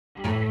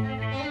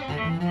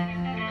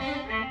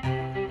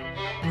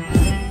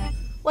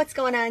What's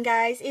going on,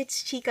 guys?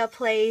 It's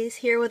ChicaPlays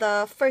here with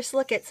a first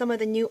look at some of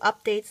the new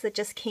updates that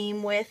just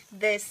came with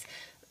this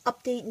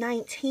update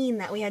 19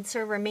 that we had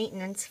server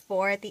maintenance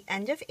for at the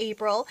end of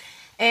April.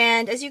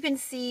 And as you can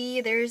see,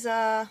 there's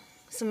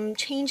some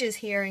changes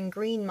here in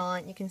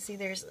Greenmont. You can see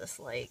there's this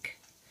like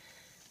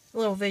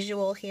little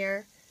visual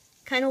here.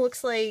 Kind of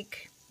looks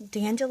like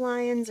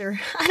dandelions, or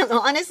I don't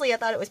know. Honestly, I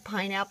thought it was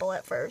pineapple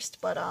at first,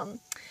 but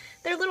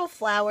they're little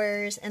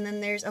flowers. And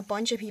then there's a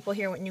bunch of people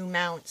here with new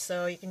mounts.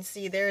 So you can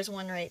see there's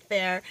one right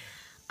there.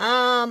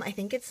 I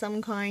think it's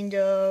some kind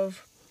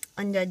of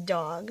undead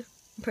dog.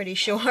 I'm pretty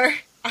sure.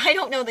 I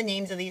don't know the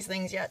names of these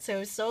things yet,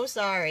 so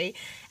sorry.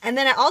 And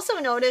then I also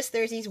noticed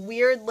there's these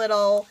weird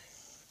little,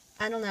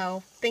 I don't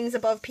know, things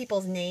above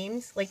people's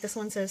names. Like this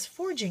one says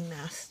Forging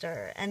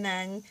Master, and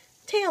then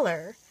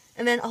Taylor.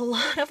 And then a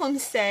lot of them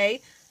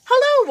say,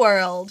 Hello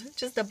World,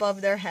 just above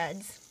their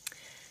heads.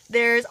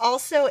 There's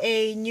also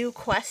a new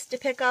quest to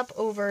pick up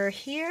over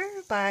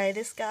here by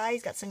this guy.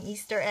 He's got some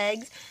Easter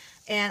eggs,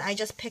 and I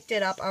just picked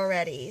it up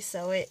already.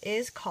 So it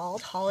is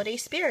called Holiday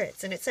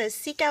Spirits, and it says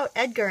seek out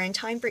Edgar in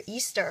time for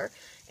Easter,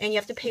 and you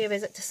have to pay a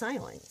visit to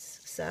Silence.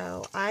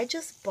 So I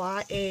just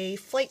bought a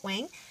flight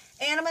wing,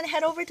 and I'm going to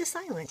head over to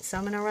Silence. So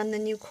I'm going to run the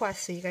new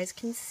quest so you guys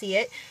can see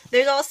it.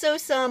 There's also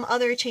some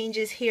other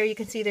changes here. You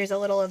can see there's a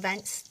little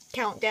events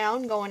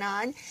countdown going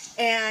on,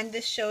 and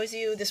this shows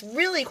you this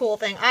really cool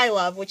thing I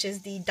love, which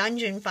is the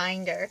dungeon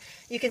finder.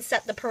 You can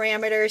set the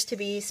parameters to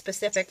be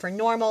specific for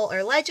normal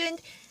or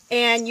legend,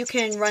 and you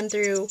can run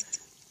through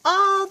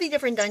all the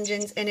different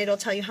dungeons and it'll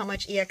tell you how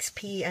much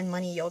EXP and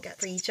money you'll get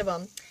for each of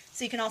them.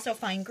 So you can also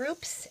find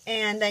groups,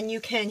 and then you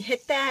can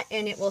hit that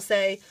and it will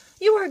say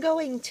you are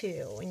going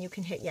to, and you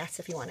can hit yes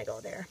if you want to go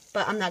there,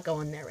 but I'm not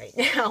going there right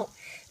now.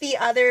 The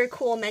other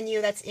cool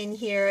menu that's in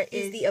here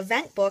is the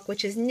event book,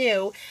 which is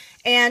new,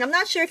 and I'm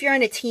not sure if you're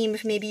on a team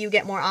if maybe you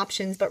get more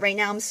options, but right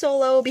now I'm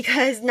solo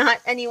because not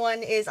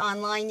anyone is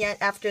online yet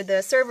after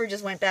the server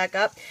just went back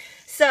up.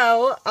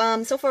 So,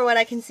 so far what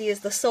I can see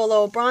is the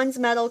solo bronze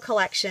medal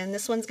collection.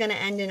 This one's going to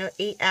end in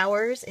 8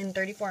 hours in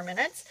 34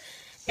 minutes.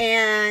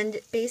 And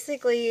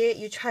basically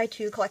you try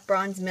to collect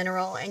bronze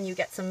mineral and you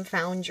get some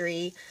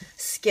foundry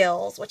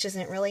skills, which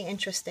isn't really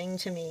interesting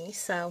to me.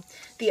 So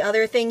the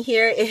other thing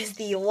here is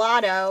the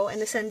lotto,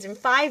 and this ends in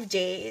 5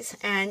 days.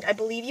 And I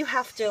believe you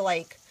have to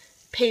like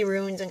pay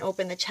runes and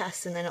open the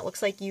chests, and then it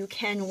looks like you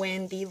can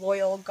win the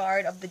Loyal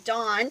Guard of the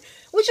Dawn,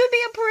 which would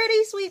be a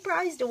pretty sweet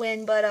prize to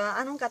win, but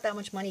I don't got that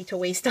much money to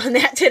waste on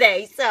that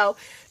today, so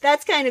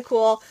that's kind of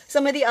cool.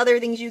 Some of the other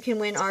things you can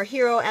win are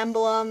hero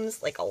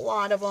emblems, like a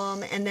lot of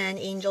them, and then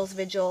Angel's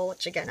Vigil,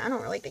 which again, I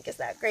don't really think is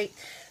that great.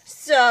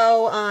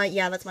 So,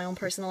 yeah, that's my own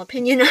personal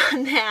opinion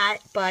on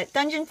that, but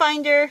Dungeon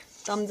Finder,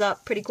 thumbs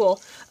up, pretty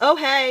cool. Oh,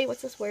 hey,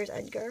 what's this? Where's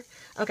Edgar?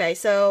 Okay,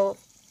 so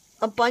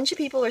a bunch of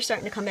people are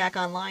starting to come back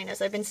online.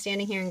 As I've been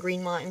standing here in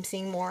Greenmont, I'm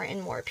seeing more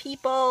and more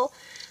people.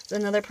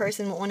 There's another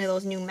person with one of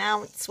those new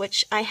mounts,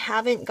 which I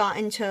haven't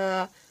gotten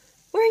to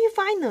where you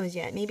find those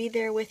yet. Maybe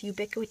they're with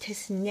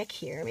Ubiquitous Nick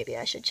here. Maybe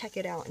I should check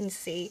it out and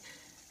see.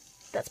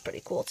 That's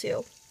pretty cool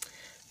too.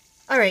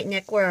 Alright,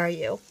 Nick, where are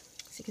you?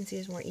 So you can see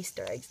there's more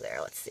Easter eggs there.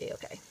 Let's see,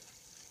 okay.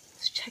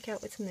 Let's check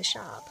out what's in the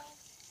shop.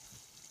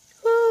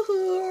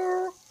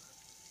 Woohoo!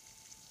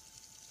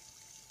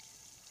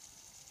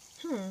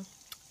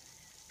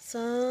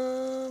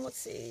 Some, let's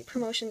see,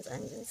 promotions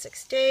end in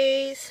 6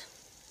 days.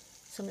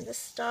 Some of this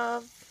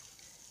stuff.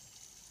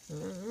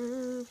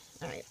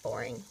 Alright,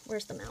 boring.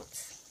 Where's the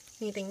mounts?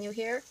 Anything new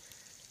here?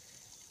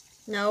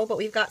 No, but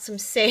we've got some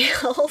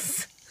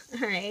sales.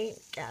 Alright,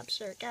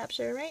 capture,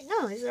 right?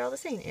 No, these are all the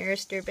same.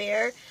 Arister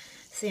Bear,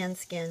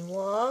 Sandskin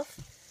Wolf,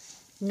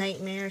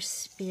 Nightmare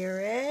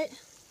Spirit.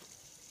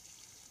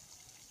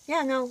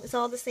 Yeah, no, it's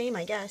all the same,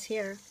 I guess,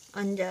 here.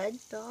 Undead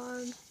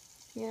Dog.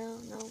 Yeah,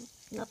 no,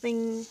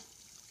 nothing.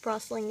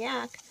 Frostling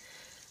Yak.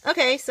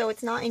 Okay, so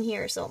it's not in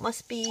here, so it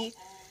must be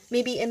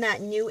maybe in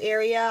that new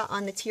area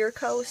on the tier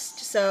coast.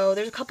 So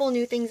there's a couple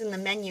new things in the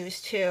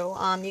menus too.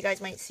 You guys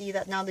might see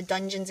that now the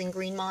dungeons in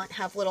Greenmont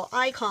have little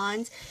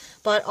icons,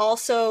 but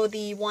also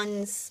the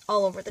ones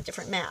all over the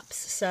different maps.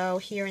 So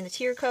here in the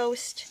tier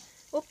coast,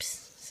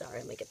 oops, sorry,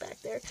 let me get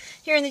back there.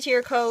 Here in the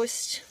tier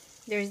coast,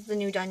 there's the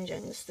new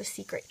dungeons, the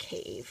secret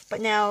cave. But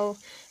now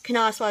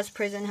Kanaswa's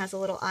prison has a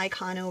little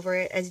icon over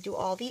it, as do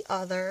all the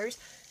others.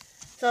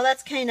 So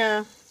that's kind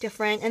of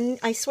different, and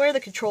I swear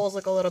the controls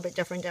look a little bit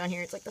different down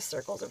here. It's like the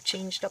circles have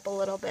changed up a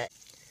little bit.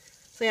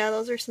 So yeah,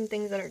 those are some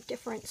things that are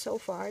different so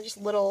far,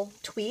 just little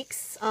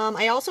tweaks.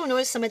 I also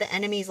noticed some of the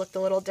enemies looked a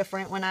little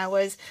different when I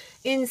was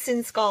in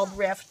Sin Scald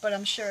Rift, but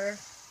I'm sure,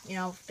 you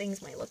know,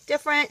 things might look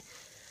different.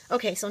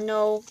 Okay, so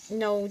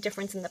no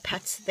difference in the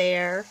pets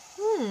there.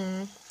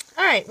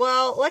 Alright,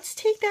 well, let's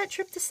take that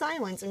trip to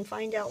Silence and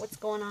find out what's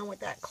going on with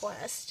that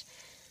quest.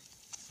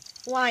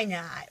 Why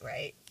not,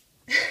 right?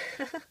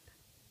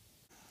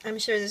 I'm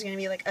sure there's going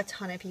to be like a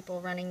ton of people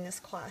running this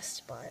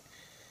quest, but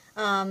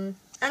I don't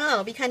know,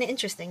 it'll be kind of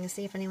interesting to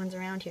see if anyone's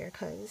around here,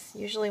 because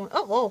usually when,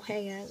 oh, whoa,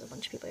 hey, yeah, there's a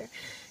bunch of people here.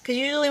 Because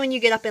usually when you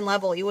get up in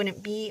level, you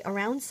wouldn't be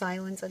around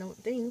Silence, I don't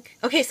think.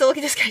 Okay, so look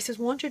at this guy, it says,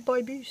 wanted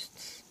by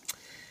beasts.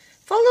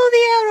 Follow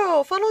the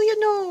arrow! Follow your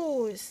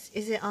nose!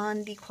 Is it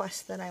on the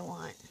quest that I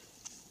want?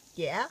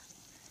 Yeah,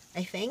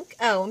 I think.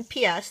 Oh, and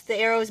P.S. The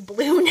arrow is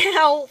blue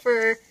now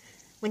for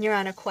when you're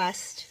on a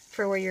quest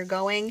for where you're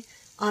going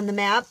on the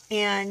map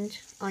and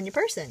on your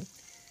person.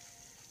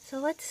 So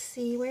let's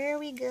see, where are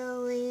we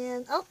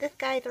going? Oh, this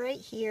guy's right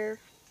here.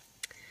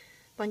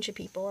 Bunch of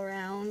people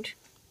around.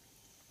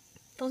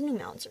 Those new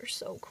mounts are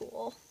so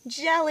cool.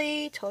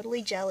 Jelly!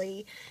 Totally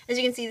jelly. As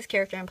you can see, this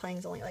character I'm playing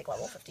is only like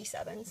level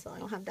 57, so I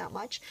don't have that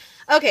much.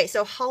 Okay,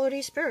 so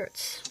Holiday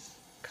Spirits.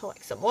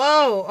 Collect some.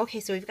 Whoa! Okay,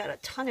 so we've got a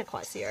ton of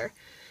quests here.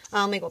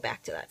 Let me go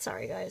back to that.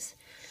 Sorry, guys.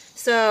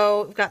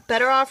 So, we've got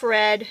Better Off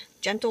Red,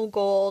 Gentle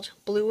Gold,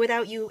 Blue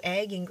Without You,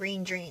 Egg, and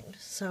Green Dreams.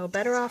 So,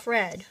 Better Off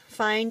Red.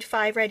 Find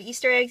 5 red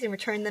Easter eggs and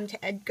return them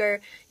to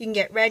Edgar. You can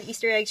get red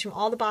Easter eggs from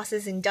all the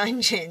bosses in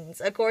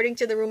dungeons. According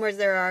to the rumors,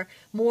 there are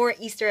more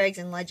Easter eggs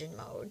in Legend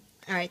mode.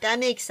 Alright, that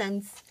makes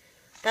sense.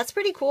 That's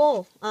pretty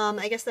cool.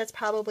 I guess that's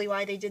probably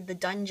why they did the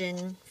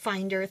dungeon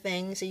finder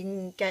thing, so you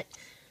can get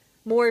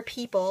more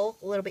people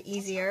a little bit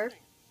easier.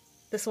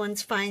 This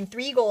one's find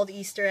 3 gold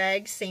Easter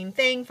eggs. Same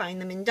thing. Find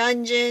them in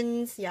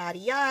dungeons. Yada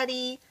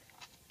yada.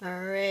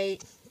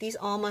 Alright. These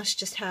all must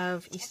just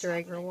have Easter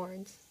egg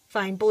rewards.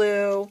 Find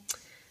blue.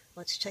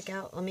 Let's check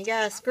out. Let me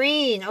guess.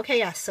 Green. Okay,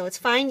 yes. So it's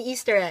find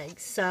Easter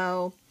eggs.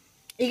 So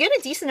you get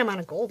a decent amount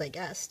of gold, I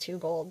guess. 2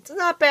 gold. It's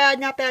not bad.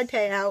 Not bad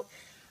payout.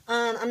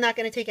 I'm not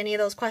going to take any of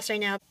those quests right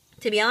now,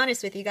 to be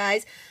honest with you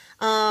guys.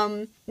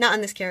 Not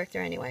on this character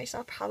anyway. So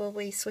I'll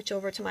probably switch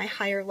over to my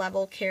higher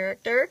level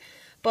character.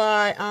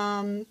 But,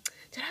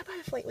 did I buy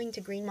a flight wing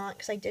to Greenmont?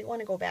 Because I did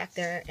want to go back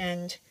there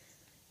and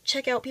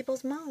check out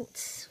people's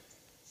mounts.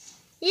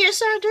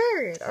 Yes, I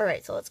did!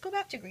 Alright, so let's go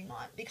back to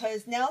Greenmont.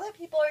 Because now that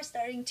people are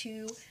starting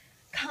to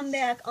come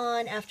back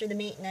on after the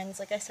maintenance,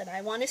 like I said,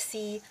 I want to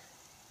see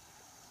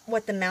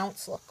what the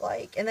mounts look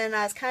like. And then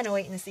I was kind of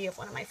waiting to see if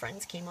one of my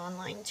friends came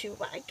online too.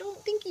 But I don't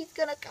think he's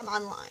going to come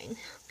online.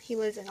 He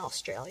lives in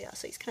Australia,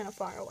 so he's kind of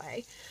far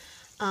away.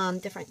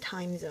 Different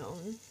time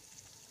zone.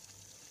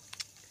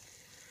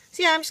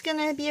 So yeah, I'm just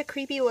gonna be a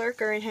creepy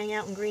lurker and hang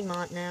out in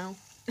Greenmont now.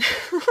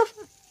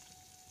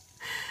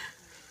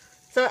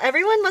 So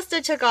everyone must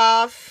have took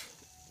off,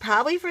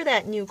 probably for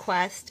that new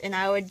quest, and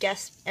I would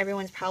guess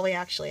everyone's probably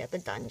actually at the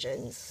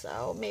dungeons,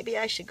 so maybe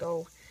I should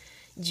go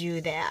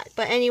do that.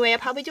 But anyway, I'll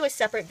probably do a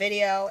separate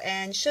video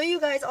and show you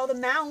guys all the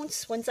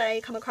mounts once I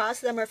come across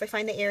them or if I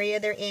find the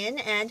area they're in,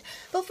 and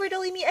feel free to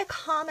leave me a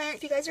comment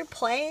if you guys are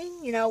playing,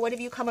 you know, what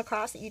have you come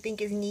across that you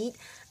think is neat.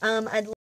 I'd